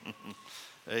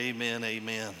Amen,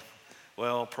 amen.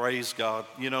 Well, praise God.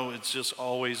 You know, it's just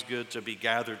always good to be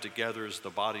gathered together as the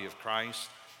body of Christ.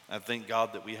 I thank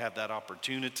God that we have that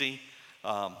opportunity.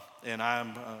 And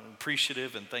I'm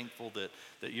appreciative and thankful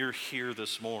that you're here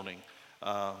this morning.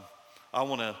 I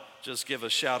want to just give a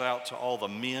shout out to all the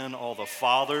men, all the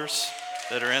fathers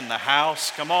that are in the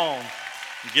house. Come on,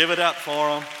 give it up for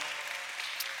them.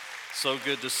 So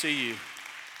good to see you.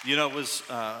 You know,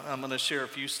 I'm going to share a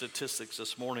few statistics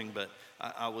this morning, but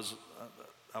I was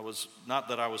not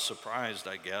that I was surprised,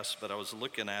 I guess, but I was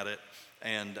looking at it,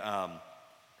 and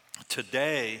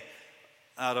today,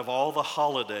 out of all the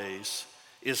holidays,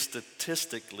 is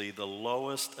statistically the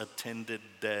lowest attended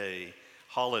day,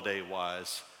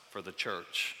 holiday-wise, for the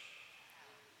church.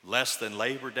 Less than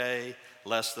Labor Day,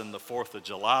 less than the 4th of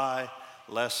July,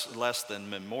 less than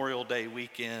Memorial Day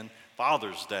weekend,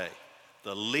 Father's Day.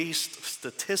 The least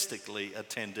statistically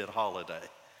attended holiday.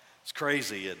 It's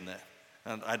crazy, isn't it?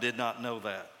 And I did not know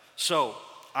that. So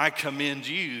I commend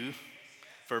you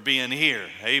for being here.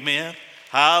 Amen.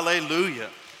 Hallelujah.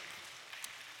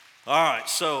 All right,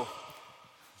 so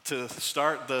to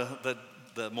start the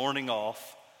morning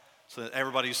off, so that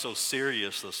everybody's so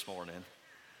serious this morning,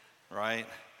 right?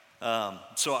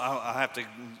 So I have to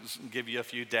give you a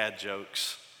few dad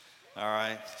jokes. All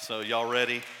right, so y'all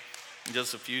ready?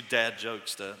 Just a few dad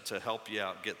jokes to help you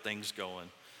out, get things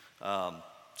going.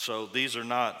 So these are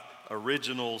not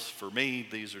originals for me.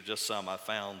 These are just some I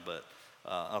found, but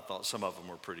I thought some of them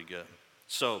were pretty good.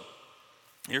 So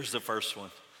here's the first one.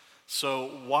 So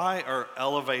why are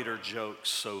elevator jokes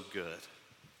so good?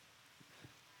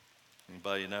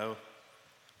 Anybody know?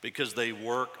 Because they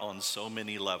work on so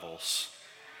many levels.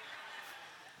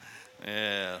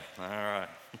 Yeah, all right.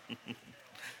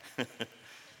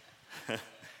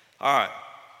 All right.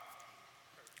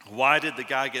 Why did the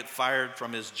guy get fired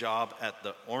from his job at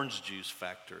the orange juice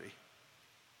factory?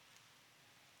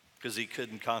 Because he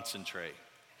couldn't concentrate.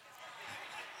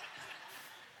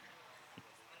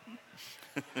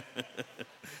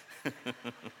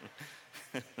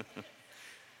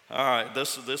 All right,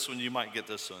 this one, you might get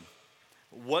this one.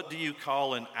 What do you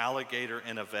call an alligator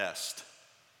in a vest?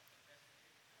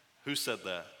 Who said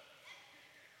that?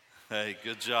 Hey,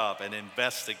 good job, an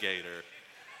investigator.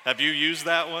 Have you used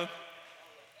that one?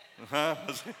 Huh?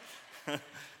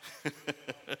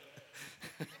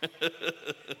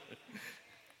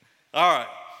 All right.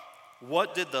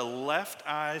 What did the left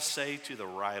eye say to the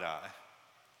right eye?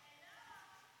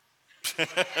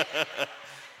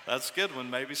 That's a good one,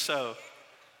 maybe so.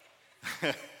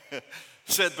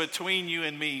 Said, between you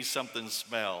and me, something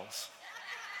smells.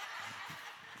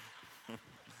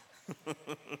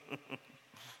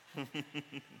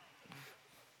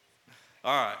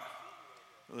 All right.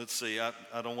 Let's see. I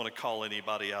don't want to call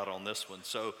anybody out on this one.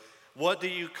 So, what do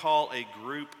you call a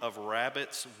group of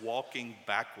rabbits walking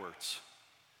backwards?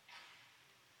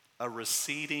 A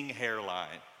receding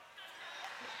hairline.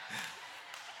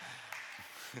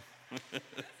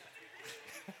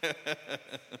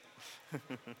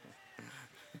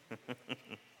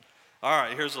 All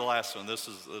right, here's the last one. This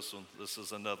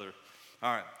is another.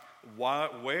 All right.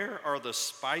 Where are the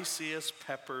spiciest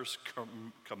peppers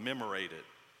commemorated?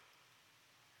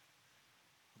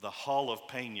 The Hall of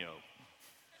Peño.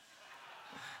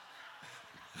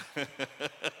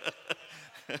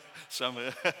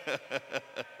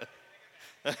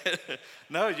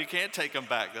 No, you can't take them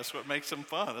back. That's what makes them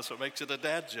fun. That's what makes it a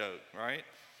dad joke, right?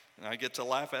 And I get to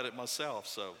laugh at it myself.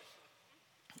 So,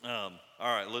 all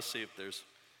right, let's see if there's.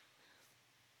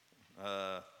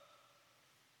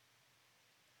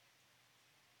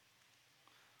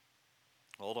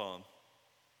 Hold on.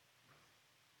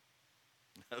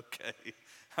 Okay.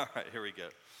 All right, here we go.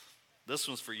 This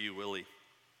one's for you, Willie.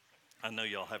 I know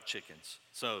y'all have chickens.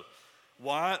 So,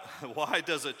 why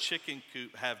does a chicken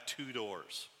coop have 2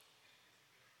 doors?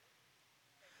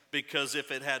 Because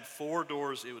if it had 4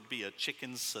 doors, it would be a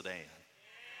chicken sedan.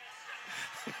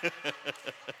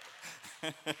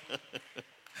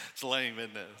 It's lame,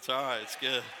 isn't it? It's all right, it's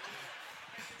good.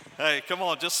 Hey, come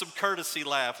on, just some courtesy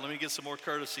laugh. Let me get some more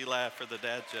courtesy laugh for the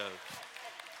dad jokes.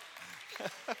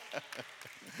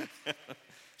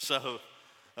 So,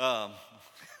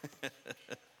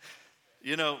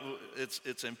 you know,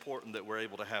 it's important that we're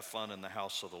able to have fun in the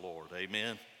house of the Lord.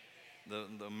 Amen.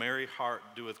 The merry heart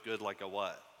doeth good like a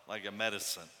what? Like a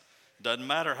medicine. Doesn't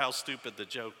matter how stupid the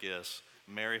joke is.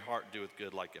 Merry heart doeth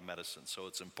good like a medicine. So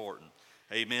it's important.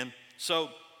 Amen. So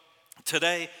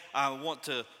today I want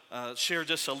to share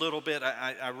just a little bit.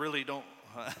 I really don't.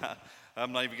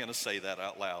 I'm not even going to say that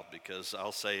out loud because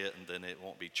I'll say it and then it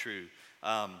won't be true.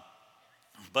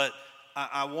 But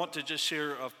I want to just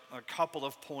share a couple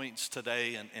of points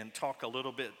today and talk a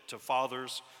little bit to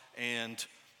fathers, and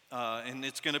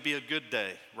it's going to be a good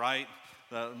day, right?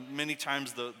 Many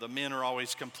times the men are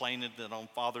always complaining that on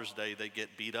Father's Day they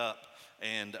get beat up,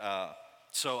 and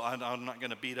so I'm not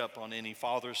going to beat up on any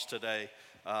fathers today.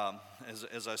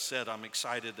 As I said, I'm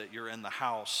excited that you're in the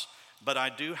house, but I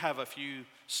do have a few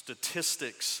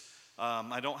statistics.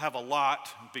 I don't have a lot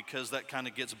because that kind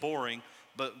of gets boring,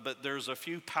 but there's a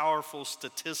few powerful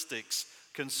statistics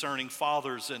concerning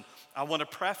fathers, and I want to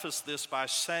preface this by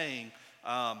saying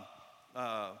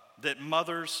that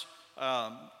mothers,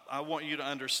 I want you to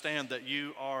understand that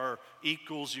you are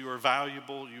equals, you are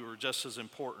valuable, you are just as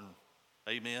important.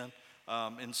 Amen.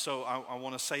 And so I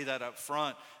want to say that up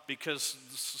front because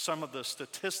some of the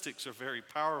statistics are very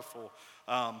powerful.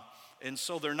 And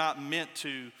so they're not meant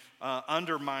to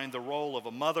undermine the role of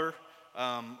a mother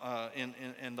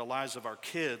in the lives of our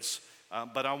kids.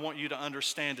 But I want you to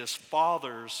understand as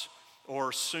fathers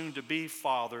or soon to be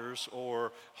fathers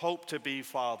or hope to be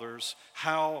fathers,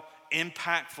 how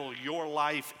impactful your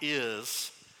life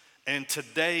is. And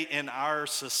today in our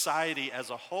society as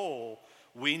a whole,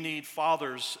 we need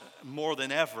fathers more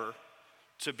than ever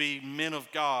to be men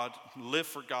of God, live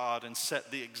for God, and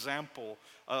set the example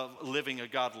of living a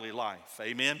godly life.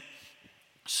 Amen?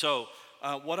 So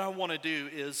what I want to do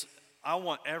is I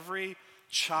want every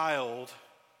child,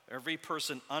 every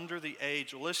person under the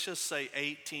age, let's just say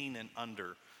 18 and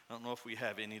under. I don't know if we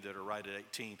have any that are right at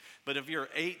 18. But if you're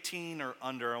 18 or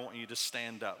under, I want you to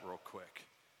stand up real quick.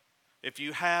 If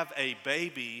you have a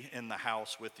baby in the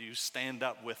house with you, stand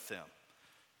up with them.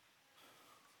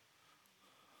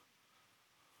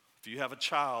 If you have a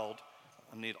child,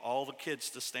 I need all the kids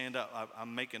to stand up.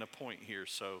 I'm making a point here,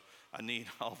 so I need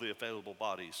all the available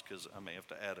bodies because I may have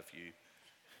to add a few.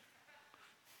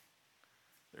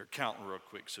 They're counting real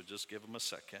quick, so just give them a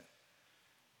second.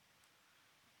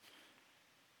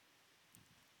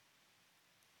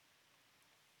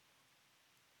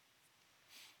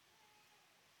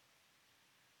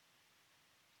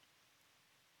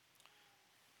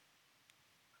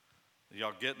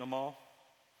 Y'all getting them all?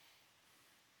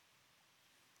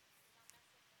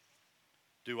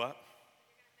 Do what?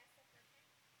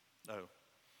 No.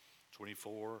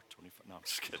 24, 25. No, I'm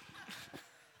just kidding.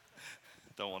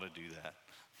 Don't want to do that.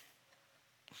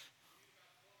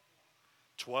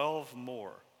 12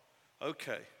 more.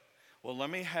 Okay. Well, let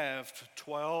me have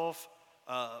 12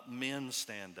 men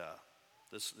stand up.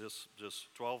 This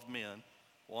just 12 men.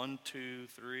 1, 2,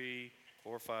 3,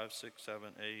 4, 5, 6, 7,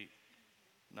 8,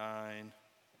 9,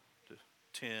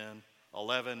 10,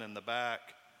 11 in the back.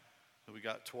 We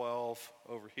got 12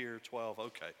 over here, 12.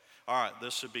 Okay. All right,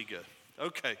 this should be good.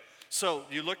 Okay. So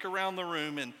you look around the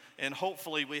room, and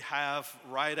hopefully we have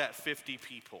right at 50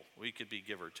 people. We could be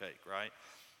give or take, right?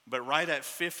 But right at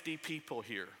 50 people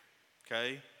here,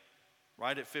 okay?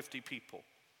 Right at 50 people.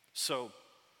 So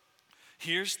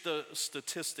here's the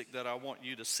statistic that I want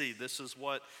you to see. This is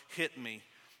what hit me.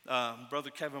 Brother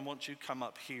Kevin, won't you come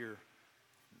up here?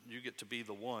 You get to be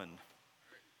the one.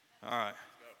 All right.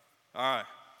 All right.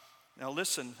 Now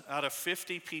listen, out of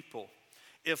 50 people,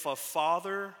 if a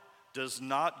father does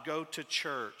not go to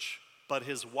church, but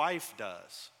his wife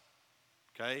does,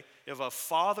 okay? If a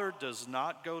father does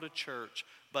not go to church,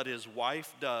 but his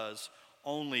wife does,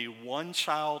 only one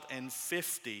child in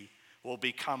 50 will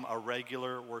become a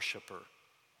regular worshiper.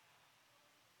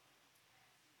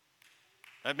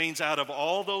 That means out of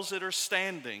all those that are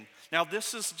standing, now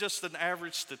this is just an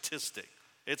average statistic.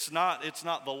 It's not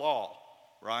the law,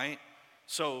 right?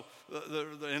 So,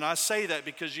 and I say that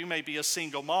because you may be a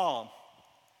single mom,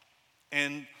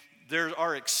 and there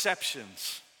are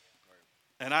exceptions.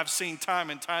 And I've seen time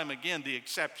and time again the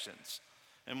exceptions.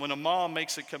 And when a mom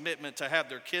makes a commitment to have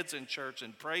their kids in church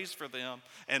and prays for them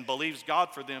and believes God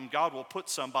for them, God will put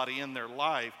somebody in their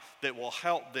life that will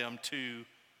help them to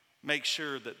make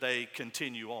sure that they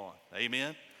continue on.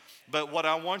 Amen? But what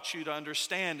I want you to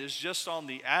understand is just on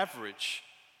the average,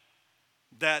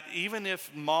 that even if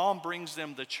mom brings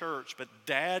them to church, but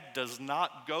dad does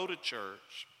not go to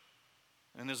church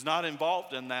and is not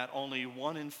involved in that, only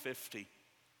 1 in 50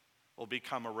 will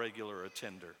become a regular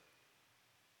attender.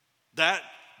 That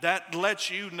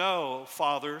lets you know,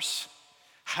 fathers,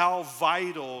 how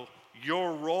vital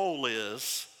your role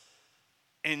is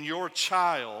in your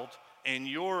child and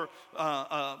your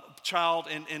child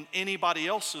and anybody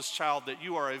else's child that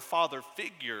you are a father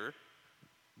figure,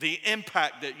 the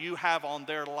impact that you have on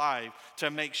their life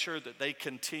to make sure that they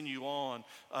continue on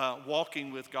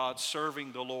walking with God,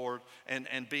 serving the Lord,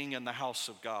 and being in the house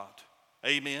of God.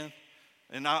 Amen?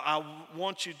 And I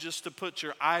want you just to put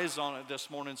your eyes on it this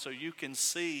morning so you can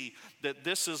see that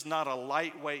this is not a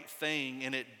lightweight thing,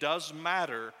 and it does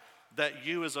matter that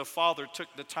you as a father took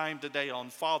the time today on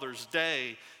Father's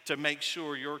Day to make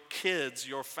sure your kids,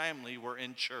 your family were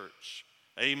in church.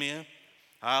 Amen?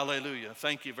 Hallelujah.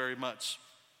 Thank you very much.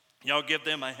 Y'all give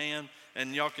them a hand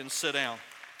and y'all can sit down.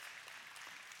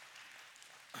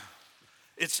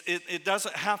 It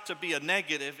doesn't have to be a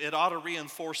negative. It ought to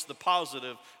reinforce the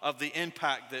positive of the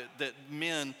impact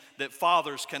that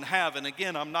fathers can have. And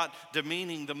again, I'm not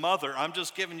demeaning the mother. I'm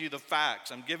just giving you the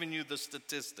facts. I'm giving you the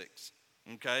statistics,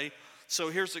 okay? So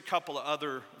here's a couple of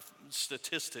other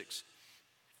statistics.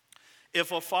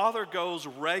 If a father goes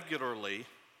regularly,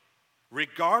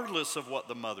 regardless of what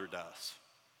the mother does,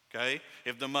 okay?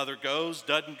 If the mother goes,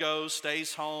 doesn't go,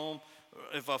 stays home,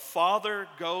 if a father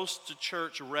goes to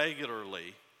church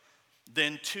regularly,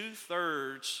 then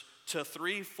 2/3 to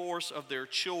 3/4 of their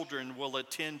children will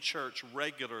attend church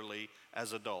regularly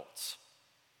as adults.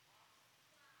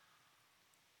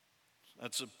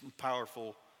 That's a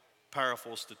powerful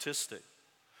statistic.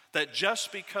 That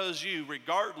just because you,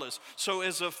 regardless, so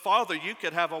as a father, you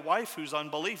could have a wife who's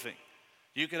unbelieving.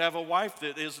 You could have a wife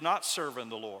that is not serving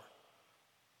the Lord.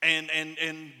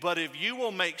 But if you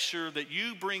will make sure that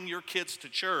you bring your kids to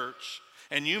church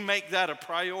and you make that a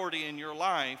priority in your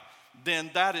life, then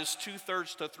that is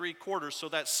 2/3 to 3/4. So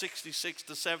that's 66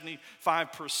 to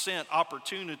 75%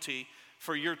 opportunity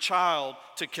for your child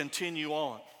to continue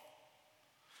on.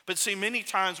 But see, many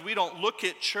times we don't look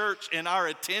at church and our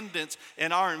attendance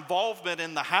and our involvement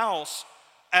in the house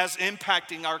as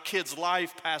impacting our kids'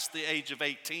 life past the age of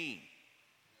 18.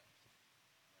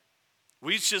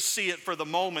 We just see it for the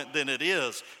moment than it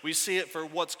is. We see it for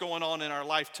what's going on in our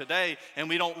life today, and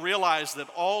we don't realize that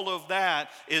all of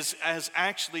that is as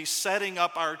actually setting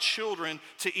up our children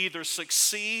to either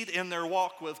succeed in their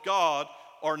walk with God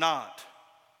or not.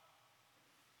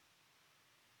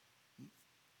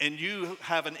 And you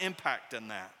have an impact in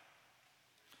that.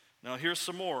 Now here's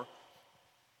some more.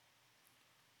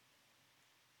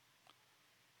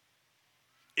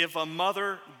 If a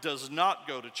mother does not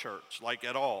go to church, like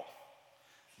at all,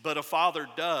 but a father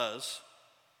does,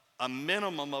 a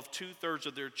minimum of 2/3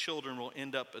 of their children will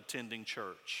end up attending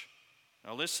church.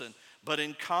 Now listen, but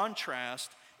in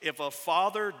contrast, if a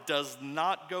father does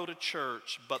not go to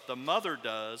church, but the mother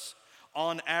does,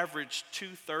 on average,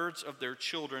 2/3 of their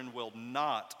children will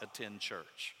not attend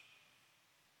church.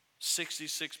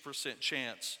 66%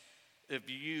 chance if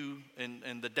you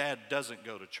and the dad doesn't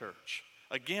go to church.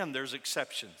 Again, there's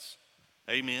exceptions.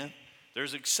 Amen?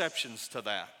 There's exceptions to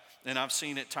that. And I've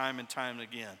seen it time and time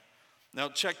again. Now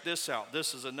check this out.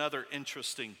 This is another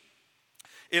interesting.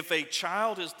 If a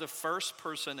child is the first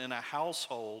person in a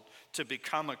household to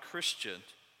become a Christian,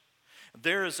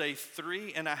 there is a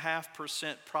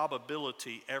 3.5%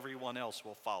 probability everyone else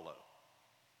will follow.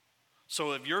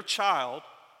 So if your child,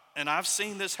 and I've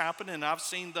seen this happen and I've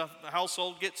seen the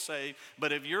household get saved,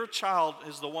 but if your child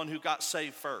is the one who got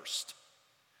saved first,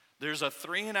 there's a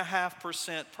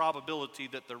 3.5% probability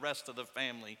that the rest of the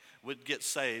family would get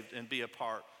saved and be a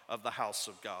part of the house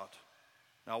of God.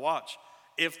 Now watch.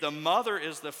 If the mother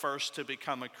is the first to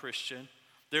become a Christian,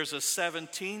 there's a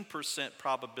 17%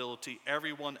 probability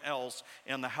everyone else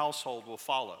in the household will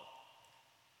follow.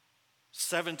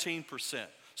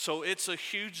 17%. So it's a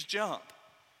huge jump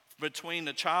between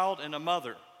a child and a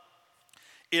mother.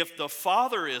 If the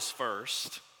father is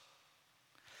first,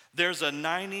 there's a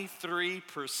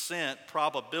 93%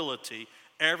 probability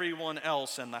everyone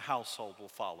else in the household will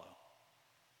follow.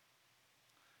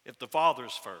 If the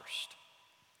father's first.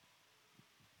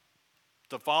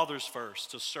 The father's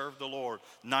first to serve the Lord,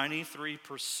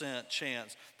 93%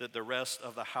 chance that the rest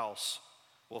of the house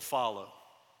will follow.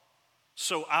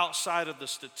 So outside of the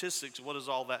statistics, what does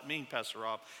all that mean, Pastor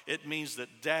Rob? It means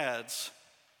that dads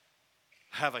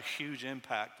have a huge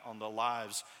impact on the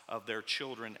lives of their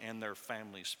children and their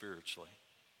family spiritually.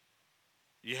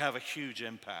 You have a huge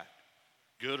impact.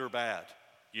 Good or bad,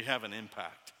 you have an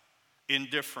impact.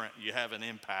 Indifferent, you have an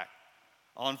impact.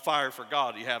 On fire for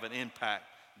God, you have an impact.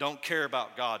 Don't care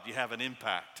about God, you have an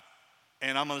impact.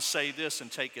 And I'm going to say this and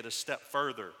take it a step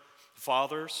further.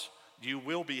 Fathers, you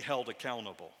will be held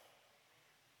accountable.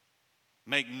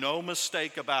 Make no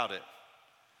mistake about it,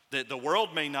 that the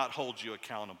world may not hold you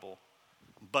accountable,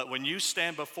 but when you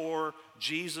stand before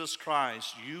Jesus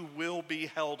Christ, you will be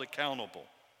held accountable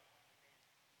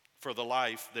for the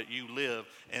life that you live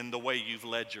and the way you've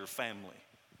led your family.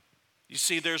 You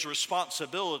see, there's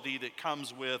responsibility that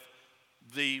comes with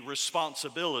the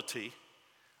responsibility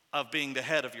of being the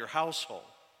head of your household.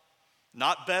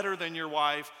 Not better than your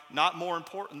wife, not more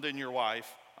important than your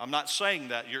wife. I'm not saying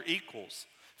that. You're equals.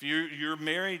 If you're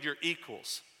married, you're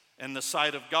equals in the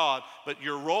sight of God, but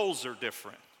your roles are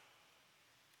different.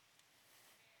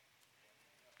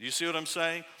 You see what I'm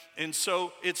saying? And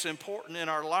so it's important in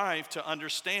our life to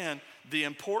understand the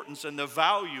importance and the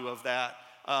value of that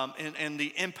and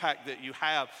the impact that you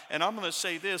have. And I'm going to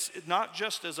say this, not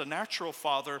just as a natural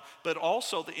father, but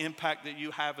also the impact that you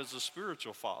have as a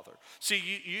spiritual father. See,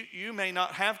 you may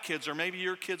not have kids, or maybe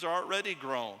your kids are already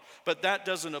grown, but that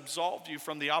doesn't absolve you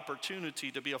from the opportunity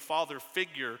to be a father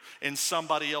figure in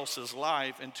somebody else's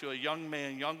life, into a young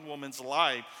man, young woman's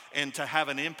life, and to have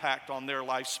an impact on their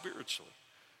life spiritually.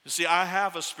 You see, I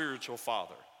have a spiritual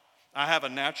father. I have a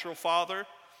natural father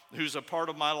who's a part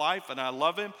of my life, and I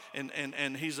love him,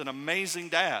 and he's an amazing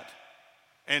dad.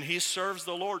 And he serves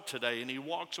the Lord today, and he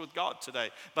walks with God today.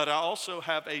 But I also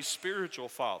have a spiritual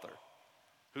father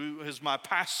who is my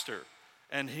pastor,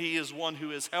 and he is one who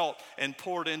has helped and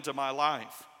poured into my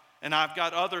life. And I've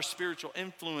got other spiritual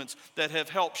influence that have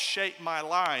helped shape my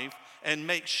life and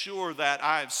make sure that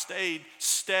I've stayed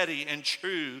steady and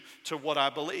true to what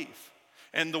I believe.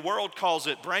 And the world calls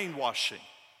it brainwashing.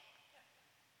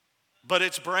 But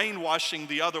it's brainwashing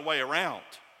the other way around.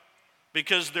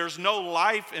 Because there's no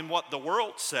life in what the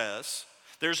world says.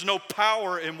 There's no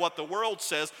power in what the world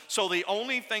says. So the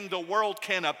only thing the world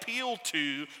can appeal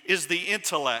to is the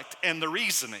intellect and the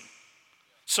reasoning.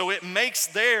 So it makes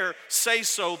their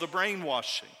say-so the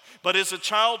brainwashing. But as a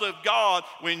child of God,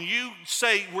 when you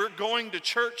say we're going to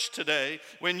church today,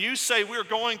 when you say we're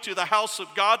going to the house of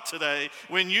God today,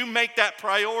 when you make that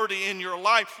priority in your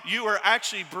life, you are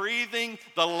actually breathing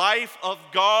the life of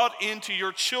God into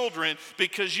your children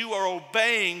because you are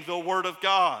obeying the word of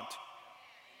God.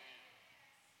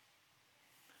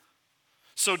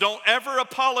 So don't ever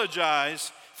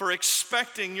apologize for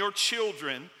expecting your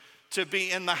children to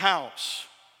be in the house.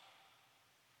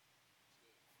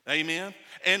 Amen?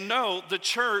 And no, the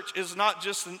church is not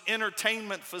just an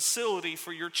entertainment facility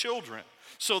for your children.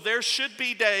 So there should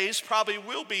be days, probably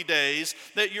will be days,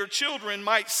 that your children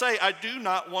might say, I do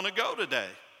not want to go today.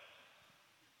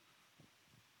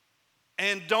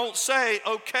 And don't say,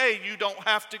 okay, you don't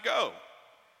have to go.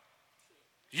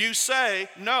 You say,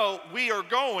 no, we are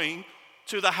going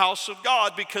to the house of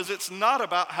God, because it's not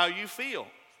about how you feel.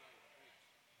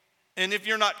 And if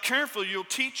you're not careful, you'll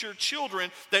teach your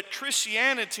children that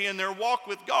Christianity and their walk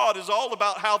with God is all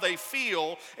about how they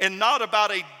feel and not about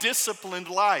a disciplined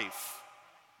life.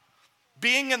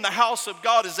 Being in the house of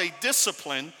God is a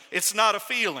discipline, it's not a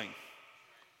feeling.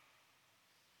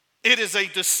 It is a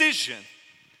decision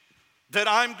that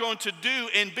I'm going to do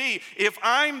and be. If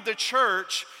I'm the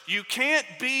church, you can't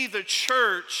be the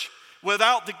church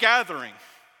without the gathering.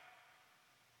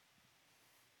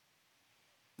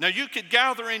 Now, you could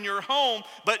gather in your home,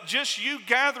 but just you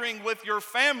gathering with your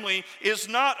family is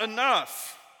not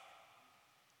enough.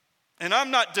 And I'm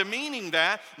not demeaning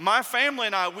that. My family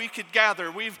and I, we could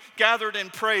gather. We've gathered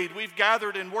and prayed. We've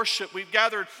gathered in worship. We've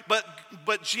gathered. But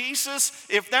Jesus,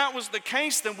 if that was the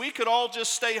case, then we could all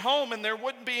just stay home and there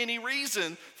wouldn't be any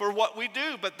reason for what we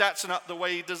do. But that's not the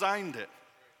way he designed it.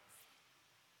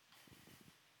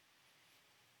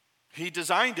 He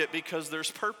designed it because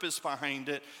there's purpose behind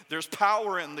it. There's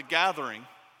power in the gathering.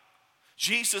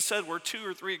 Jesus said, where 2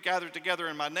 or 3 are gathered together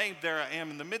in my name, there I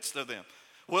am in the midst of them.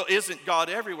 Well, isn't God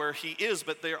everywhere? He is,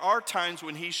 but there are times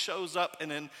when he shows up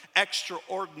in an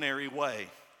extraordinary way.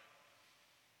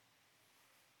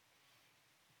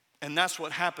 And that's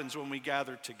what happens when we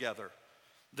gather together.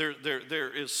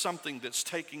 There is something that's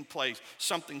taking place,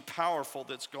 something powerful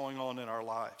that's going on in our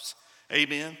lives.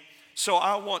 Amen? So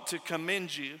I want to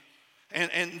commend you.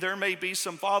 And there may be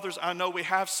some fathers, I know we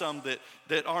have some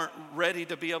that aren't ready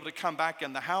to be able to come back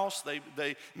in the house.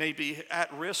 They may be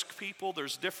at-risk people.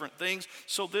 There's different things.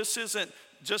 So this isn't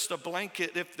just a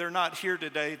blanket. If they're not here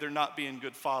today, they're not being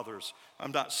good fathers.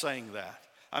 I'm not saying that.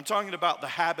 I'm talking about the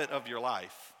habit of your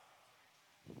life.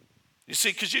 You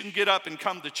see, because you can get up and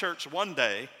come to church one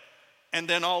day, and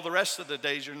then all the rest of the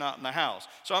days you're not in the house.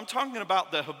 So I'm talking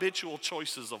about the habitual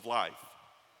choices of life.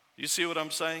 You see what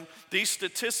I'm saying? These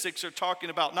statistics are talking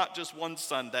about not just one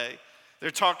Sunday. They're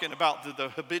talking about the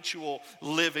habitual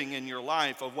living in your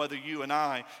life of whether you and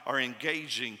I are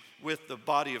engaging with the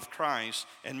body of Christ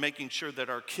and making sure that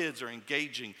our kids are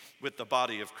engaging with the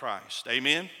body of Christ.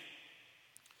 Amen?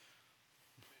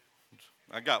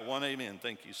 I got one amen.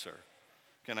 Thank you, sir.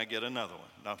 Can I get another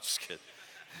one? No, I'm just kidding.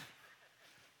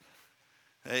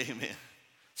 Amen.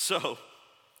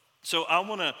 So I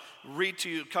want to read to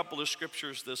you a couple of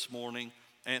scriptures this morning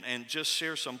and just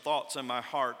share some thoughts in my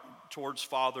heart towards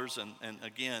fathers. And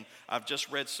again, I've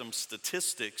just read some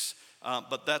statistics,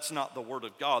 but that's not the word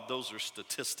of God. Those are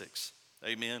statistics.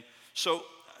 Amen. So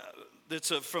it's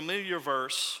a familiar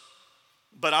verse,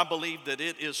 but I believe that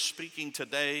it is speaking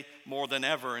today more than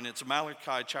ever. And it's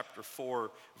Malachi chapter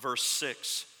 4, verse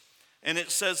 6. And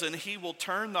it says, and he will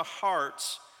turn the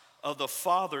hearts of the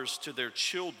fathers to their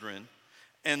children,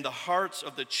 and the hearts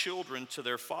of the children to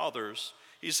their fathers.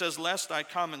 He says, lest I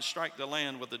come and strike the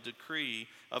land with a decree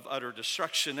of utter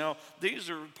destruction. Now, these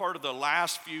are part of the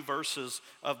last few verses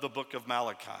of the book of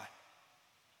Malachi.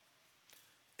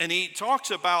 And he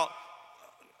talks about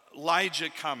Elijah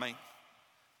coming.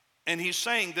 And he's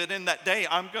saying that in that day,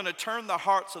 I'm going to turn the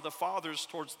hearts of the fathers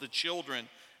towards the children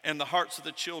and the hearts of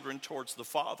the children towards the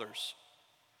fathers.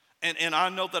 And I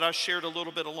know that I shared a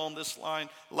little bit along this line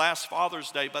last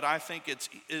Father's Day, but I think it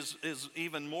is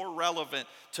even more relevant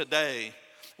today.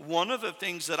 One of the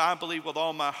things that I believe with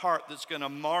all my heart that's going to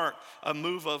mark a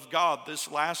move of God, this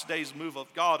last day's move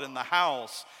of God in the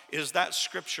house, is that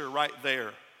scripture right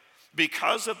there.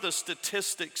 Because of the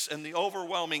statistics and the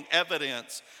overwhelming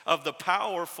evidence of the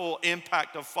powerful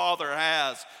impact a father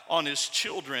has on his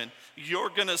children, you're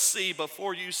going to see,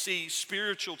 before you see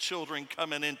spiritual children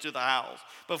coming into the house,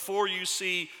 before you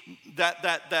see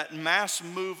that mass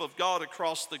move of God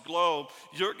across the globe,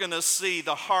 you're going to see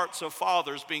the hearts of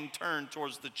fathers being turned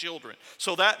towards the children.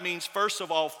 So that means, first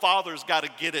of all, fathers got to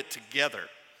get it together.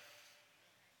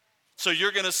 So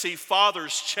you're going to see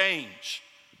fathers change.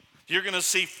 You're going to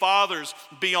see fathers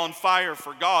be on fire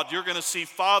for God. You're going to see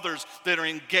fathers that are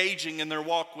engaging in their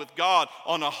walk with God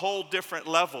on a whole different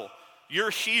level. You're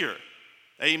here,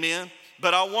 amen?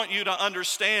 But I want you to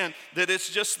understand that it's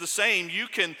just the same. You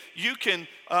can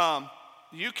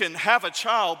have a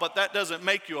child, but that doesn't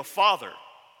make you a father.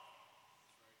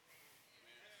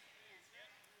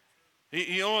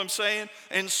 You know what I'm saying?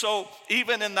 And so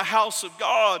even in the house of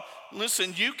God,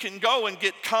 listen, you can go and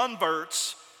get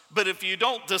converts, but if you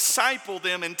don't disciple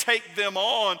them and take them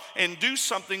on and do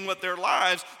something with their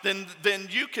lives, then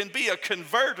you can be a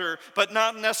converter, but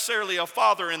not necessarily a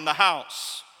father in the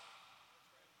house.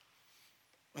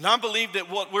 And I believe that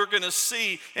what we're going to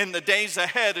see in the days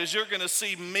ahead is you're going to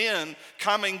see men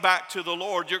coming back to the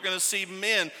Lord. You're going to see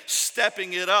men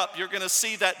stepping it up. You're going to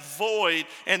see that void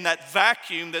and that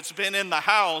vacuum that's been in the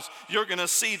house. You're going to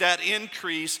see that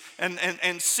increase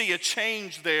and see a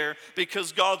change there,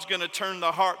 because God's going to turn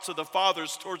the hearts of the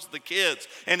fathers towards the kids.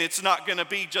 And it's not going to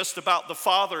be just about the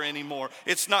father anymore.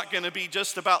 It's not going to be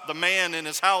just about the man in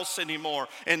his house anymore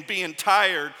and being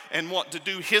tired and want to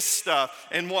do his stuff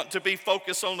and want to be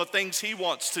focused on the things he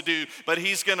wants to do. But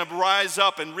he's going to rise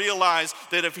up and realize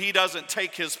that if he doesn't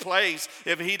take his place,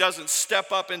 if he doesn't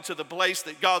step up into the place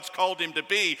that God's called him to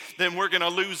be, then we're going to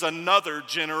lose another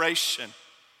generation.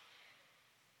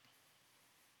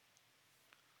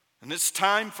 And it's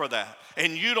time for that.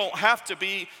 And you don't have to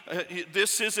be,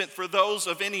 this isn't for those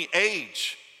of any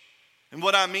age. And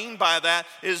what I mean by that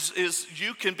is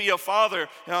you can be a father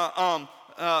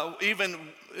even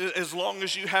as long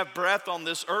as you have breath on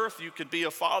this earth. You could be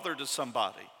a father to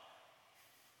somebody.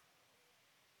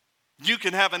 You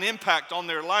can have an impact on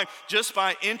their life just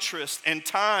by interest and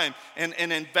time and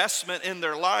investment in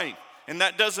their life. And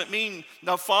that doesn't mean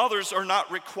the fathers are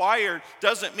not required.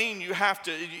 Doesn't mean you have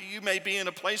to. You may be in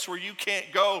a place where you can't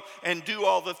go and do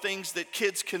all the things that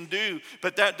kids can do.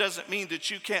 But that doesn't mean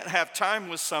that you can't have time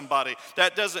with somebody.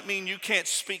 That doesn't mean you can't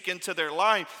speak into their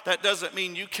life. That doesn't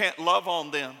mean you can't love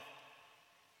on them.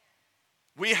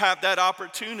 We have that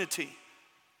opportunity.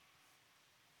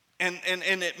 And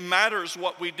it matters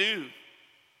what we do.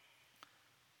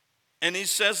 And he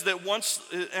says that once,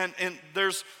 and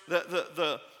there's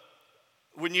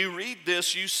when you read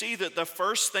this, you see that the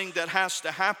first thing that has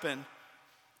to happen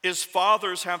is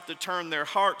fathers have to turn their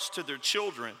hearts to their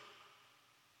children,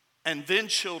 and then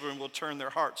children will turn their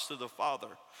hearts to the father.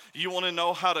 You want to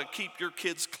know how to keep your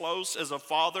kids close as a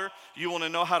father? You want to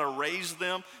know how to raise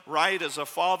them right as a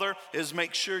father? Is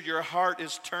make sure your heart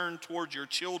is turned toward your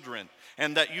children,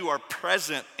 and that you are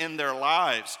present in their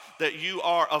lives, that you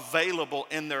are available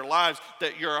in their lives,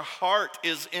 that your heart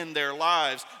is in their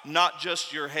lives, not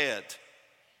just your head.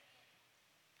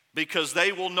 Because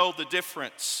they will know the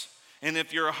difference. And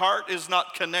if your heart is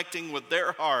not connecting with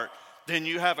their heart, then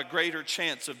you have a greater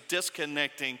chance of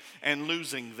disconnecting and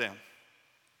losing them.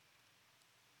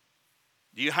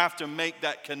 You have to make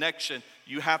that connection.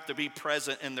 You have to be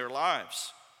present in their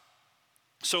lives.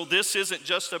 So this isn't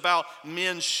just about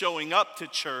men showing up to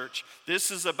church.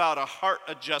 This is about a heart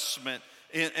adjustment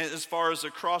as far as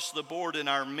across the board in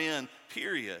our men,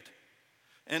 period.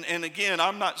 And again,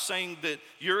 I'm not saying that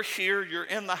you're here, you're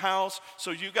in the house,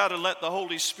 so you got to let the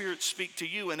Holy Spirit speak to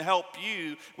you and help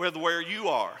you with where you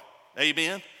are.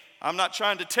 Amen? I'm not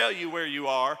trying to tell you where you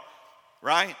are,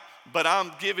 right? but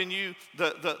I'm giving you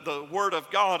the Word of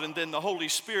God, and then the Holy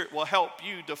Spirit will help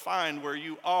you define where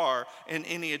you are and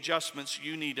any adjustments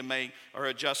you need to make or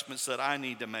adjustments that I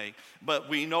need to make. But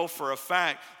we know for a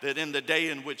fact that in the day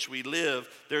in which we live,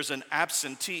 there's an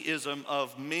absenteeism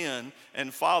of men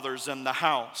and fathers in the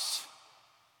house,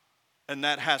 and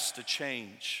that has to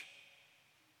change.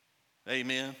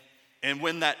 Amen. And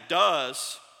when that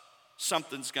does,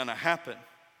 something's going to happen.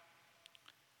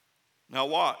 Now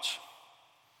watch.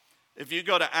 If you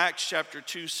go to Acts chapter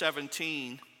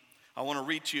 2:17, I want to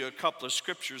read to you a couple of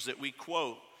scriptures that we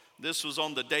quote. This was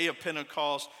on the day of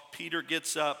Pentecost. Peter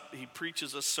gets up, he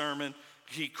preaches a sermon.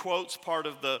 He quotes part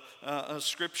of the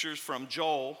scriptures from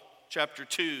Joel chapter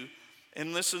 2.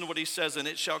 And listen to what he says, "And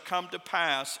it shall come to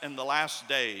pass in the last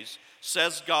days,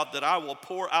 says God, that I will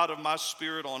pour out of my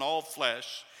spirit on all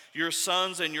flesh. Your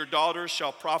sons and your daughters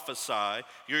shall prophesy.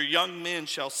 Your young men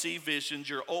shall see visions.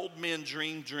 Your old men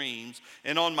dream dreams.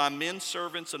 And on my men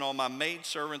servants and on my maid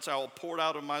servants I will pour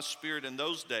out of my spirit in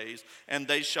those days, and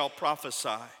they shall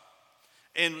prophesy."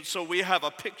 And so we have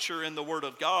a picture in the Word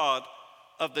of God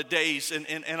of the days.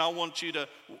 And I want you to,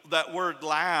 that word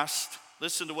last,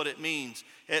 listen to what it means.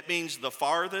 It means the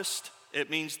farthest. It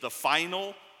means the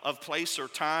final of place or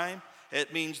time.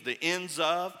 It means the ends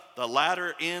of, the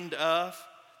latter end of,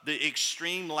 the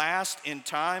extreme last in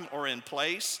time or in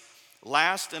place,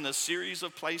 last in a series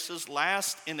of places,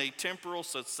 last in a temporal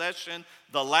succession,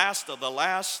 the last of the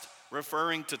last,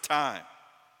 referring to time.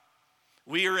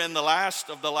 We are in the last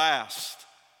of the last.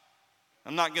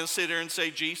 I'm not going to sit here and say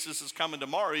Jesus is coming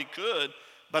tomorrow. He could,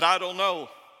 but I don't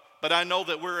know. But I know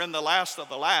that we're in the last of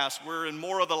the last. We're in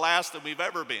more of the last than we've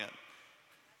ever been.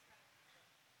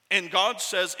 And God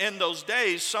says in those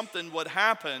days something would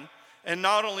happen, and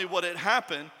not only would it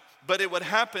happen, but it would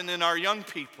happen in our young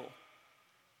people.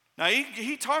 Now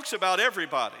he talks about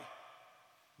everybody,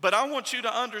 but I want you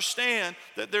to understand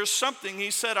that there's something.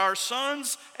 He said our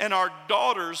sons and our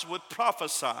daughters would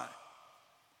prophesy.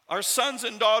 Our sons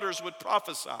and daughters would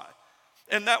prophesy.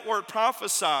 And that word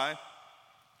prophesy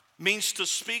means to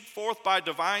speak forth by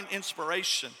divine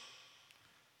inspiration.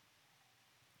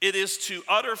 It is to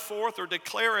utter forth or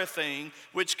declare a thing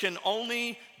which can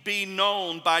only be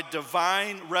known by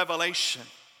divine revelation.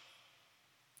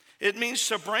 It means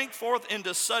to break forth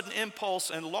into sudden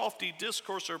impulse and lofty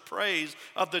discourse or praise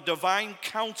of the divine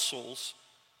counsels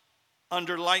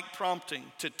under like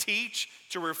prompting, to teach,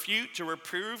 to refute, to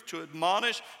reprove, to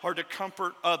admonish, or to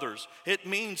comfort others. It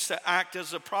means to act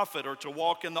as a prophet or to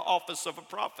walk in the office of a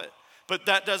prophet. But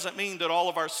that doesn't mean that all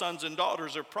of our sons and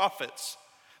daughters are prophets,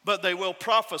 but they will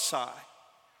prophesy.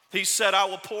 He said, I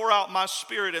will pour out my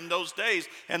spirit in those days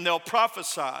and they'll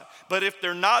prophesy. But if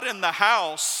they're not in the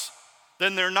house,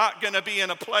 then they're not going to be in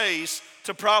a place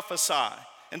to prophesy.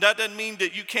 And that doesn't mean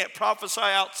that you can't prophesy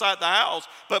outside the house.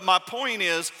 But my point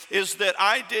is that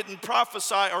I didn't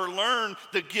prophesy or learn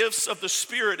the gifts of the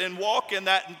Spirit and walk in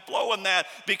that and flow in that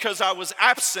because I was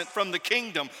absent from the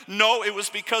kingdom. No, it was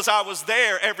because I was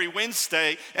there every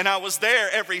Wednesday, and I was there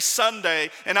every Sunday,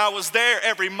 and I was there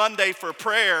every Monday for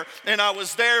prayer, and I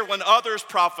was there when others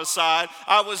prophesied.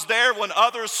 I was there when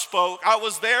others spoke. I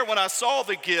was there when I saw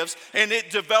the gifts, and it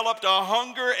developed a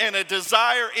hunger and a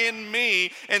desire in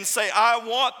me and say, I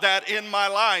want that in my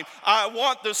life. I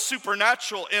want the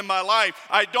supernatural in my life.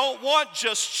 I don't want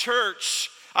just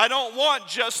church. I don't want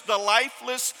just the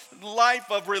lifeless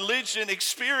life of religion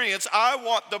experience. I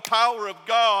want the power of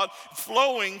God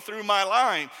flowing through my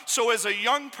life. So as a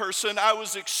young person, I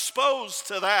was exposed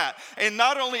to that. And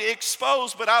not only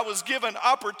exposed, but I was given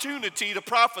opportunity to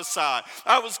prophesy.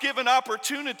 I was given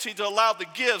opportunity to allow the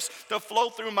gifts to flow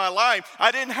through my life.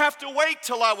 I didn't have to wait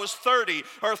till I was 30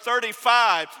 or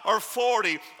 35 or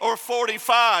 40 or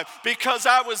 45 because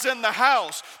I was in the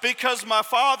house, because my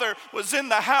father was in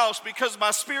the house, because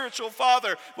my spiritual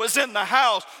father was in the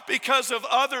house, because of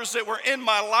others that were in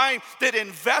my life that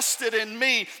invested in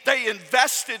me. They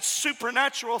invested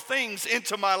supernatural things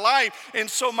into my life. And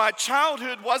so my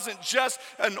childhood wasn't just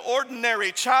an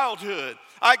ordinary childhood.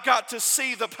 I got to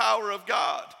see the power of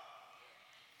God.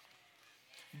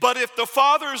 But if the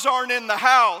fathers aren't in the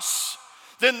house,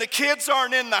 then the kids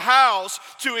aren't in the house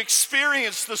to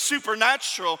experience the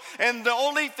supernatural. And the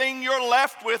only thing you're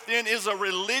left with then is a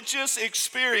religious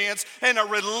experience and a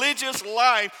religious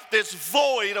life that's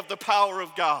void of the power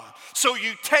of God. So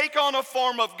you take on a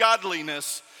form of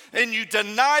godliness and you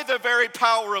deny the very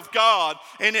power of God,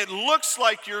 and it looks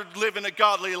like you're living a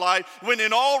godly life, when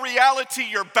in all reality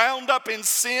you're bound up in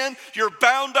sin, you're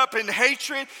bound up in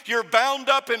hatred, you're bound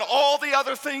up in all the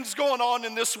other things going on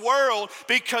in this world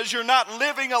because you're not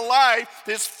living a life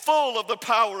that's full of the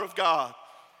power of God.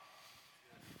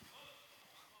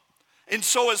 And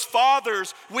so as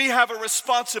fathers, we have a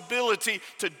responsibility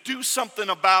to do something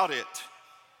about it.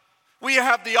 We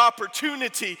have the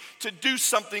opportunity to do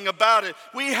something about it.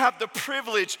 We have the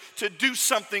privilege to do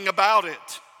something about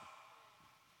it.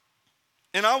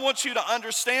 And I want you to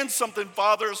understand something,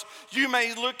 fathers. You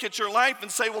may look at your life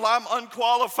and say, well, I'm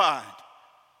unqualified.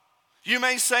 You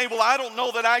may say, well, I don't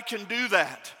know that I can do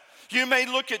that. You may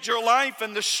look at your life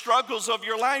and the struggles of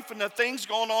your life and the things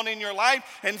going on in your life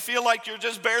and feel like you're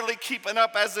just barely keeping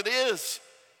up as it is.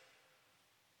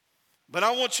 But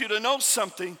I want you to know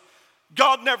something.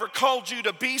 God never called you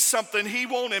to be something He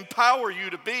won't empower you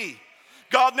to be.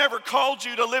 God never called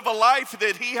you to live a life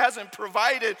that He hasn't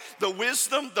provided the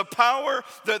wisdom, the power,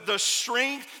 the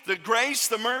strength, the grace,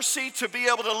 the mercy to be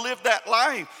able to live that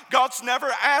life. God's never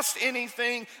asked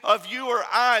anything of you or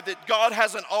I that God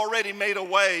hasn't already made a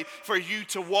way for you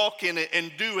to walk in it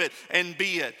and do it and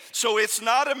be it. So it's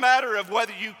not a matter of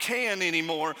whether you can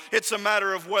anymore. It's a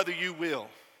matter of whether you will.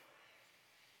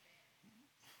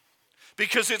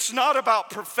 Because it's not about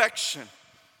perfection.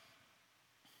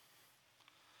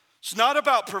 It's not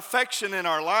about perfection in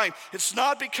our life. It's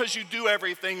not because you do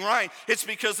everything right. It's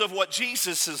because of what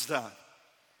Jesus has done.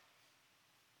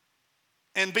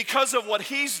 And because of what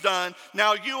He's done,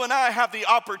 now you and I have the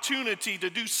opportunity to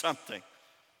do something.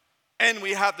 And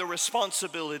we have the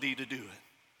responsibility to do it.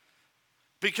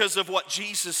 Because of what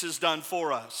Jesus has done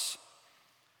for us.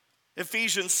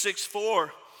 Ephesians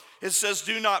 6:4, it says,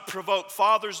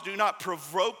 fathers, do not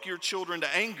provoke your children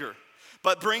to anger,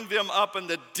 but bring them up in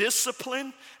the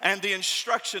discipline and the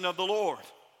instruction of the Lord.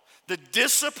 The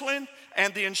discipline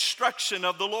and the instruction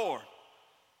of the Lord.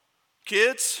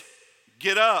 Kids,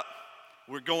 get up.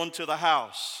 We're going to the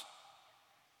house.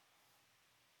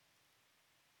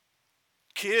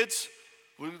 Kids,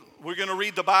 we're going to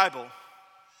read the Bible.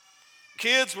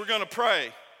 Kids, we're going to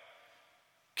pray.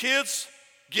 Kids,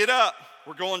 get up.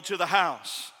 We're going to the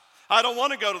house. I don't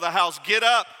want to go to the house. Get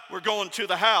up. We're going to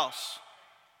the house.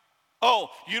 Oh,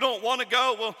 you don't want to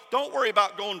go? Well, don't worry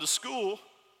about going to school.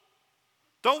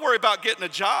 Don't worry about getting a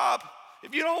job.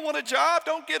 If you don't want a job,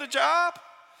 don't get a job.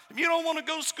 If you don't want to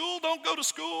go to school, don't go to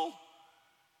school.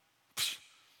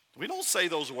 We don't say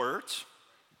those words.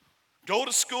 Go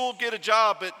to school, get a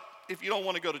job, but if you don't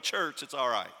want to go to church, it's all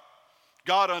right.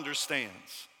 God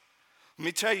understands. Let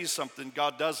me tell you something,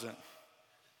 God doesn't.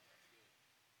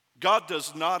 God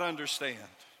does not understand.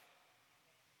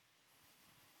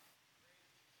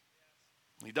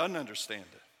 He doesn't understand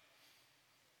it.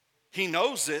 He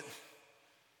knows it.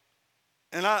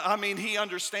 And I mean, He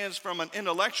understands from an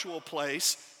intellectual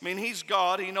place. I mean, He's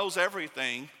God. He knows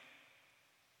everything.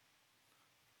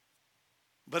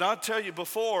 But I'll tell you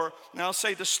before, now I'll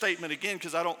say this statement again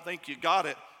because I don't think you got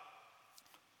it.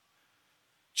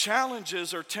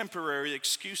 Challenges are temporary,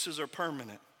 excuses are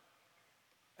permanent.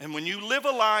 And when you live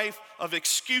a life of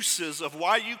excuses of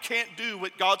why you can't do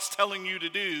what God's telling you to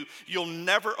do, you'll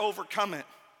never overcome it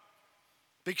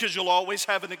because you'll always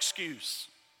have an excuse.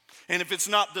 And if it's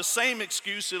not the same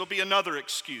excuse, it'll be another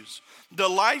excuse. The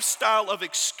lifestyle of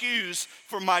excuse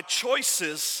for my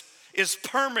choices is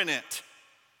permanent.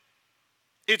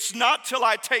 It's not till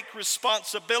I take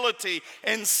responsibility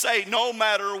and say, no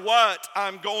matter what,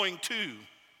 I'm going to.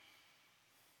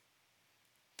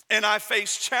 And I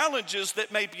face challenges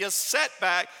that may be a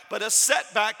setback, but a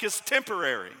setback is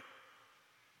temporary.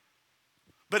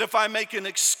 But if I make an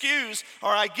excuse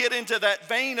or I get into that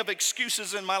vein of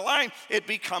excuses in my life, it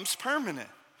becomes permanent.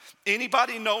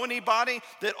 Anybody know anybody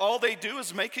that all they do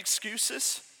is make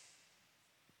excuses?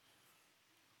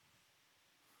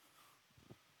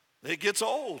 It gets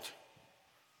old.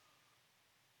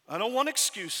 I don't want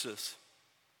excuses.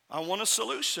 I want a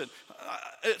solution.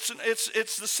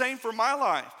 It's the same for my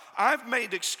life. I've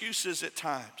made excuses at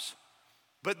times.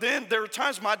 But then there are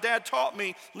times my dad taught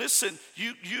me, listen,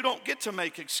 you don't get to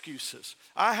make excuses.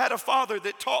 I had a father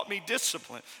that taught me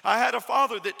discipline. I had a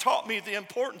father that taught me the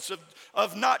importance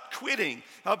of not quitting.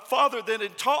 A father that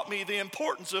had taught me the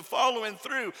importance of following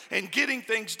through and getting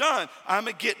things done. I'm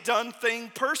a get-done thing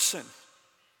person.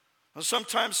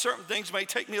 Sometimes certain things may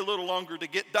take me a little longer to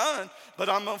get done, but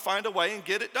I'm going to find a way and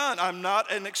get it done. I'm not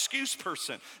an excuse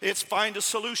person. It's find a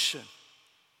solution.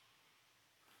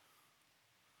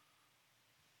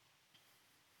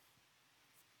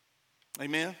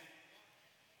 Amen?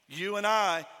 You and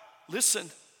I, listen,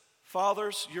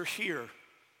 fathers, you're here.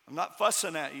 I'm not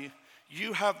fussing at you.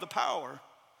 You have the power.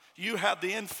 You have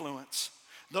the influence.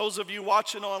 Those of you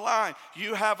watching online,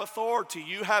 you have authority.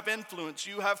 You have influence.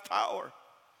 You have power.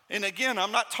 And again,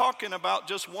 I'm not talking about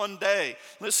just one day.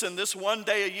 Listen, this one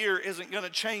day a year isn't going to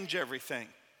change everything.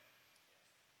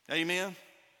 Amen?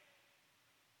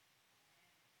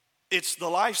 It's the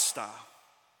lifestyle.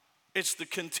 It's the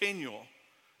continual.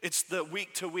 It's the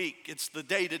week to week. It's the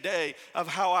day to day of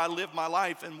how I live my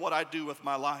life and what I do with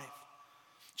my life.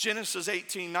 Genesis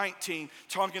 18:19,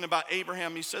 talking about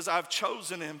Abraham, he says, I've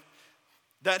chosen him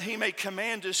that he may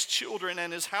command his children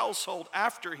and his household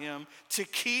after him to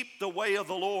keep the way of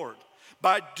the Lord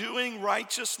by doing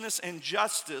righteousness and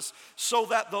justice, so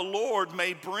that the Lord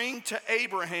may bring to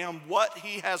Abraham what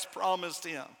he has promised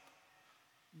him.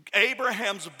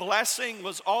 Abraham's blessing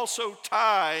was also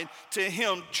tied to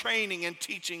him training and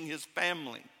teaching his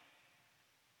family.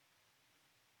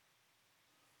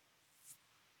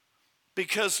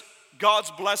 Because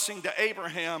God's blessing to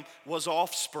Abraham was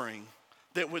offspring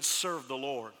that would serve the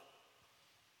Lord.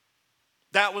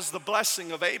 That was the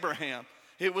blessing of Abraham.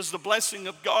 It was the blessing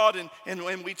of God. And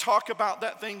when we talk about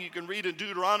that thing, you can read in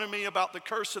Deuteronomy about the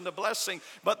curse and the blessing.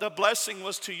 But the blessing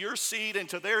was to your seed and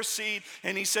to their seed.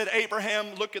 And he said,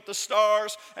 Abraham, look at the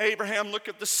stars. Abraham, look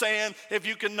at the sand. If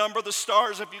you can number the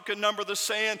stars, if you can number the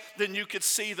sand, then you could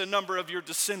see the number of your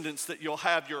descendants that you'll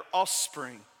have, your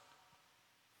offspring.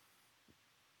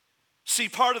 See,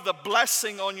 part of the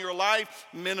blessing on your life,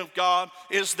 men of God,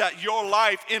 is that your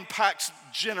life impacts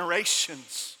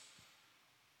generations.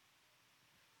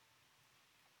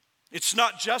 It's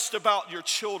not just about your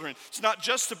children. It's not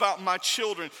just about my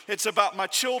children. It's about my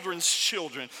children's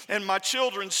children and my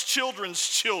children's children's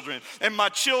children and my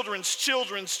children's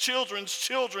children's children's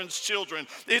children's children.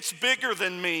 It's bigger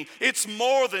than me. It's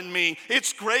more than me.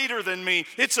 It's greater than me.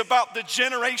 It's about the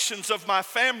generations of my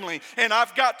family. And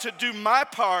I've got to do my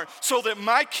part so that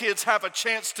my kids have a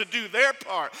chance to do their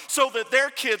part, so that their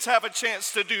kids have a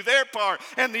chance to do their part,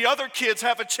 and the other kids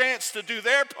have a chance to do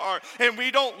their part. And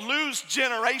we don't lose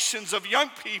generations of young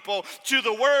people to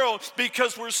the world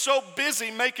because we're so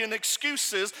busy making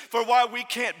excuses for why we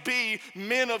can't be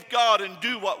men of God and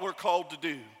do what we're called to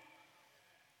do.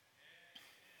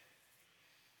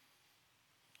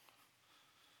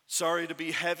 Sorry to be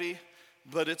heavy,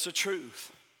 but it's a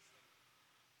truth.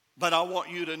 But I want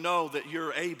you to know that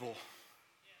you're able.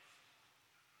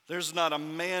 There's not a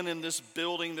man in this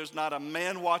building, there's not a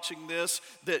man watching this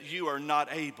that you are not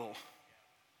able.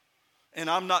 And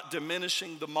I'm not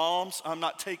diminishing the moms. I'm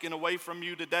not taking away from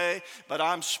you today, but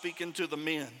I'm speaking to the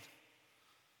men.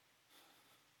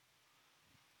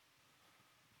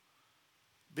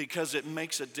 Because it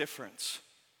makes a difference.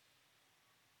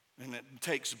 And it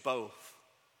takes both.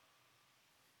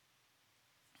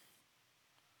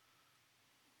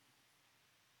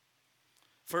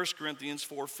 First Corinthians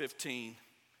 4:15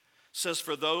 says,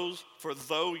 for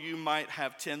though you might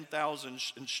have 10,000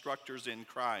 instructors in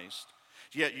Christ,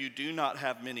 yet you do not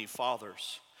have many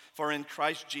fathers. For in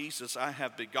Christ Jesus I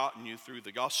have begotten you through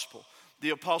the gospel. The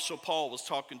Apostle Paul was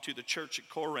talking to the church at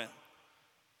Corinth.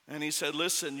 And he said,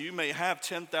 listen, you may have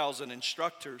 10,000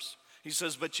 instructors. He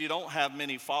says, but you don't have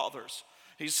many fathers.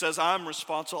 He says, I'm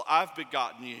responsible. I've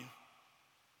begotten you.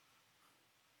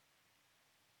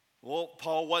 Well,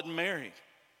 Paul wasn't married.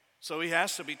 So he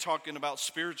has to be talking about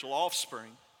spiritual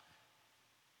offspring.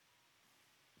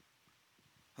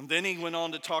 And then he went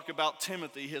on to talk about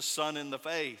Timothy, his son in the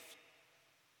faith.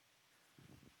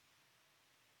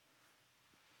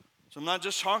 So I'm not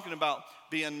just talking about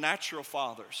being natural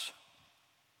fathers.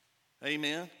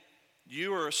 Amen.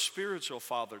 You are a spiritual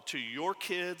father to your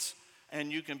kids,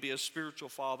 and you can be a spiritual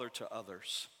father to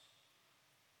others.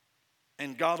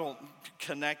 And God will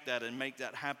connect that and make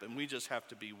that happen. We just have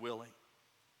to be willing.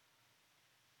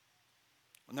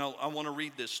 Now, I want to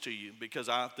read this to you because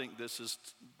I think this is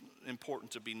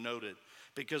important to be noted,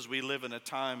 because we live in a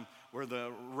time where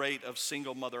the rate of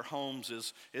single mother homes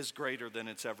is greater than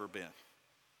it's ever been.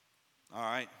 All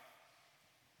right?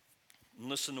 And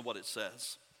listen to what it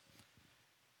says.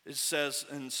 It says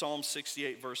in Psalm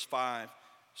 68 verse 5,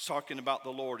 it's talking about the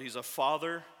Lord. He's a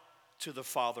father to the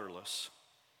fatherless.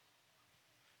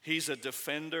 He's a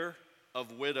defender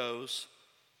of widows,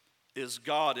 is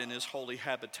God in his holy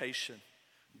habitation.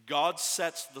 God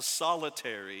sets the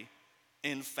solitary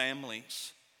in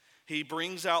families. He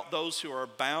brings out those who are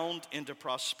bound into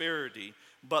prosperity,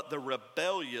 but the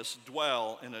rebellious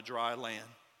dwell in a dry land.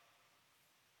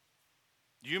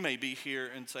 You may be here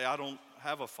and say, I don't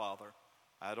have a father.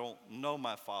 I don't know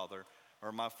my father,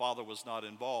 or my father was not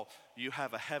involved. You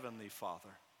have a heavenly Father.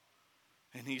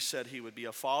 And he said he would be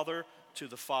a father to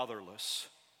the fatherless.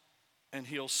 And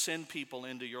he'll send people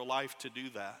into your life to do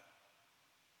that.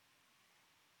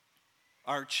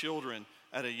 Our children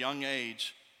at a young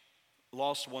age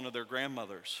lost one of their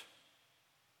grandmothers.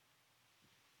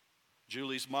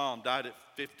 Julie's mom died at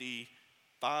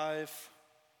 55,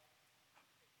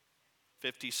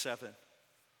 57.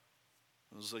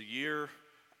 It was a year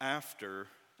after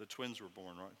The twins were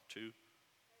born, right?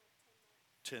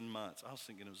 10 months. I was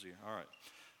thinking it was a year. All right.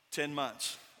 10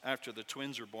 months after the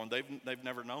twins were born. They've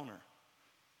never known her.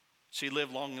 She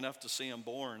lived long enough to see them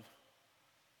born.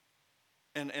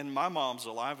 And my mom's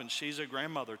alive, and she's a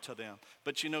grandmother to them.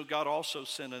 But you know, God also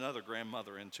sent another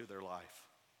grandmother into their life.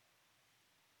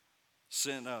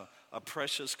 Sent a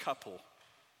precious couple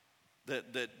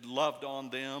that loved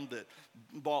on them, that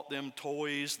bought them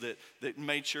toys, that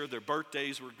made sure their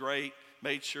birthdays were great,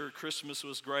 made sure Christmas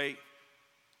was great.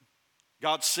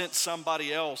 God sent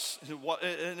somebody else,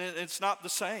 and it's not the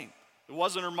same. It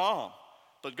wasn't her mom,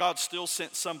 but God still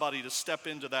sent somebody to step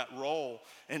into that role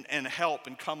and help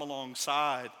and come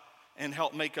alongside and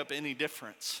help make up any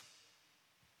difference.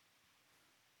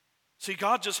 See,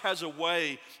 God just has a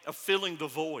way of filling the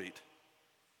void.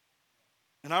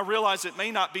 And I realize it may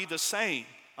not be the same.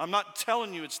 I'm not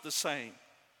telling you it's the same.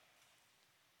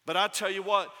 But I tell you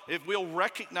what, if we'll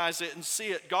recognize it and see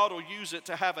it, God will use it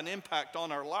to have an impact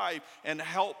on our life and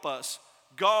help us.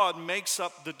 God makes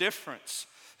up the difference.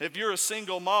 If you're a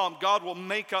single mom, God will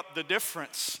make up the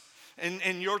difference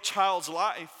in your child's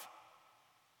life.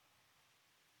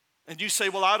 And you say,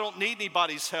 well, I don't need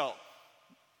anybody's help.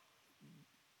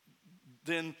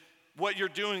 Then what you're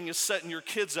doing is setting your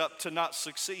kids up to not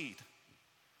succeed,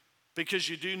 because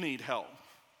you do need help.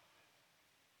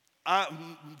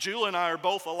 Julie and I are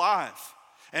both alive,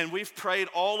 and we've prayed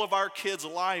all of our kids'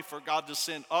 life for God to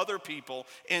send other people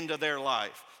into their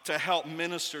life to help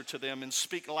minister to them and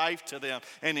speak life to them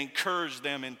and encourage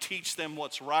them and teach them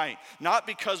what's right. Not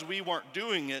because we weren't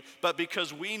doing it, but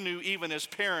because we knew even as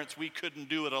parents we couldn't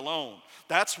do it alone.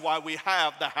 That's why we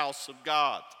have the house of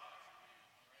God.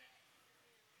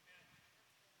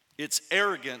 It's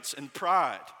arrogance and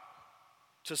pride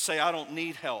to say, I don't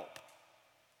need help.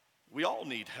 We all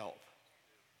need help.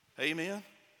 Amen?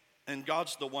 And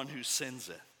God's the one who sends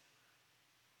it.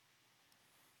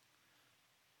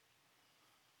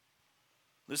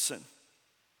 Listen,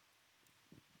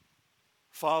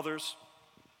 fathers,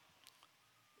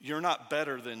 you're not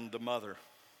better than the mother.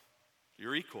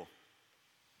 You're equal.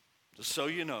 Just so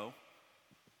you know,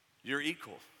 you're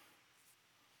equal.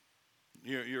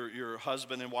 Your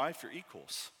husband and wife, you're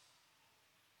equals.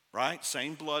 Right?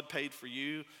 Same blood paid for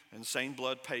you, and same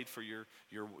blood paid for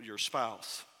your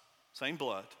spouse. Same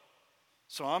blood.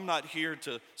 So I'm not here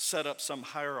to set up some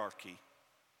hierarchy.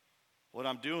 What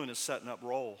I'm doing is setting up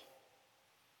role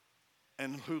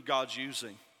and who God's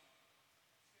using.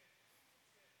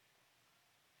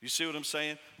 You see what I'm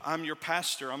saying? I'm your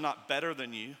pastor. I'm not better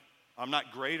than you. I'm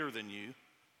not greater than you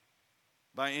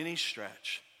by any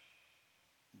stretch.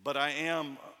 But I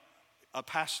am a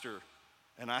pastor,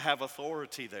 and I have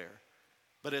authority there.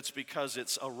 But it's because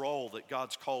it's a role that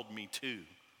God's called me to.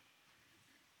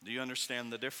 Do you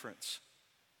understand the difference?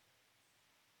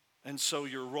 And so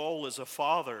your role as a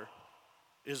father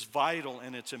is vital,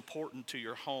 and it's important to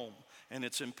your home, and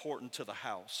it's important to the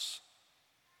house.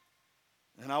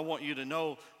 And I want you to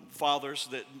know, fathers,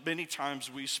 that many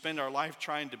times we spend our life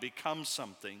trying to become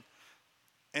something.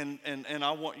 And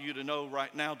I want you to know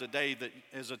right now today that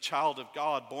as a child of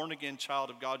God, born again child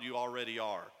of God, you already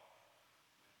are.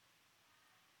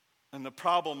 And the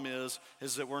problem is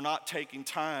that we're not taking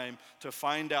time to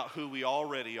find out who we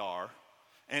already are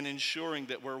and ensuring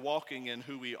that we're walking in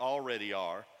who we already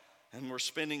are. And we're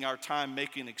spending our time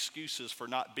making excuses for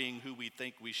not being who we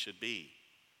think we should be.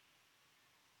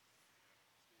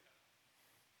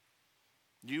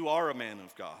 You are a man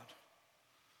of God.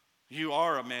 You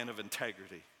are a man of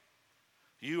integrity.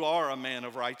 You are a man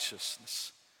of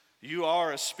righteousness. You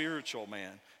are a spiritual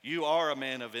man. You are a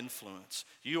man of influence.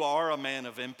 You are a man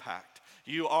of impact.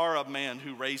 You are a man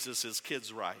who raises his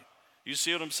kids right. You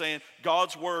see what I'm saying?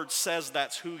 God's word says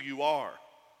that's who you are.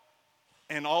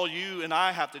 And all you and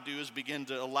I have to do is begin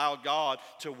to allow God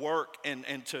to work and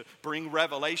to bring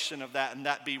revelation of that, and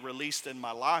that be released in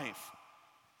my life.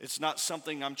 It's not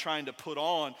something I'm trying to put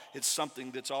on. It's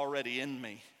something that's already in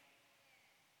me.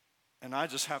 And I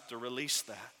just have to release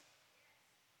that.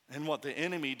 And what the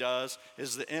enemy does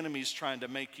is the enemy's trying to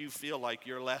make you feel like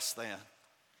you're less than.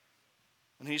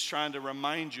 And he's trying to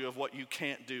remind you of what you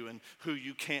can't do and who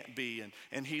you can't be.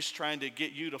 And he's trying to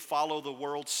get you to follow the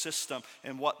world system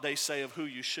and what they say of who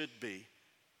you should be,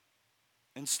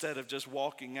 instead of just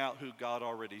walking out who God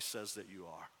already says that you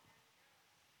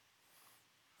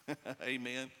are.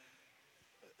 Amen.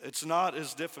 It's not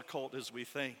as difficult as we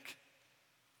think.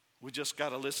 We just got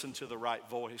to listen to the right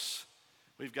voice.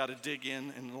 We've got to dig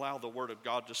in and allow the Word of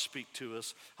God to speak to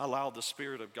us. Allow the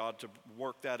Spirit of God to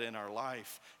work that in our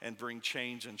life and bring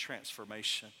change and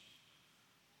transformation.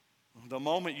 The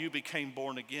moment you became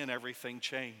born again, everything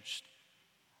changed.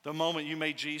 The moment you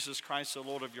made Jesus Christ the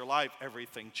Lord of your life,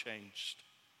 everything changed.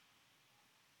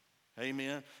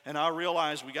 Amen. And I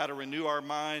realize we got to renew our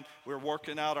mind. We're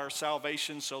working out our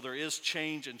salvation, so there is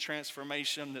change and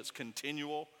transformation that's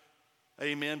continual.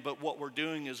 Amen. But what we're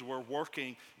doing is we're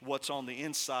working what's on the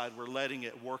inside. We're letting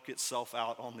it work itself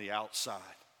out on the outside.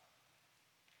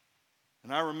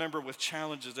 And I remember with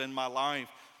challenges in my life,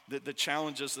 the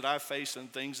challenges that I faced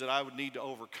and things that I would need to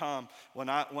overcome when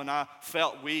I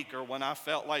felt weak or when I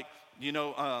felt like,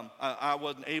 I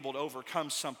wasn't able to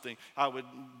overcome something, I would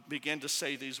begin to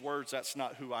say these words: that's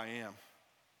not who I am.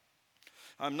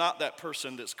 I'm not that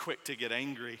person that's quick to get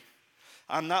angry.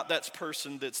 I'm not that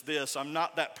person that's this. I'm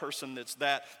not that person that's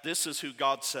that. This is who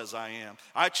God says I am.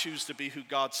 I choose to be who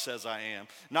God says I am.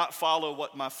 Not follow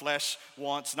what my flesh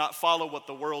wants, not follow what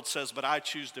the world says, but I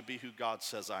choose to be who God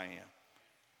says I am.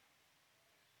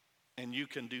 And you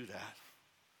can do that.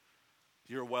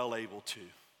 You're well able to.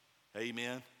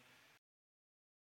 Amen.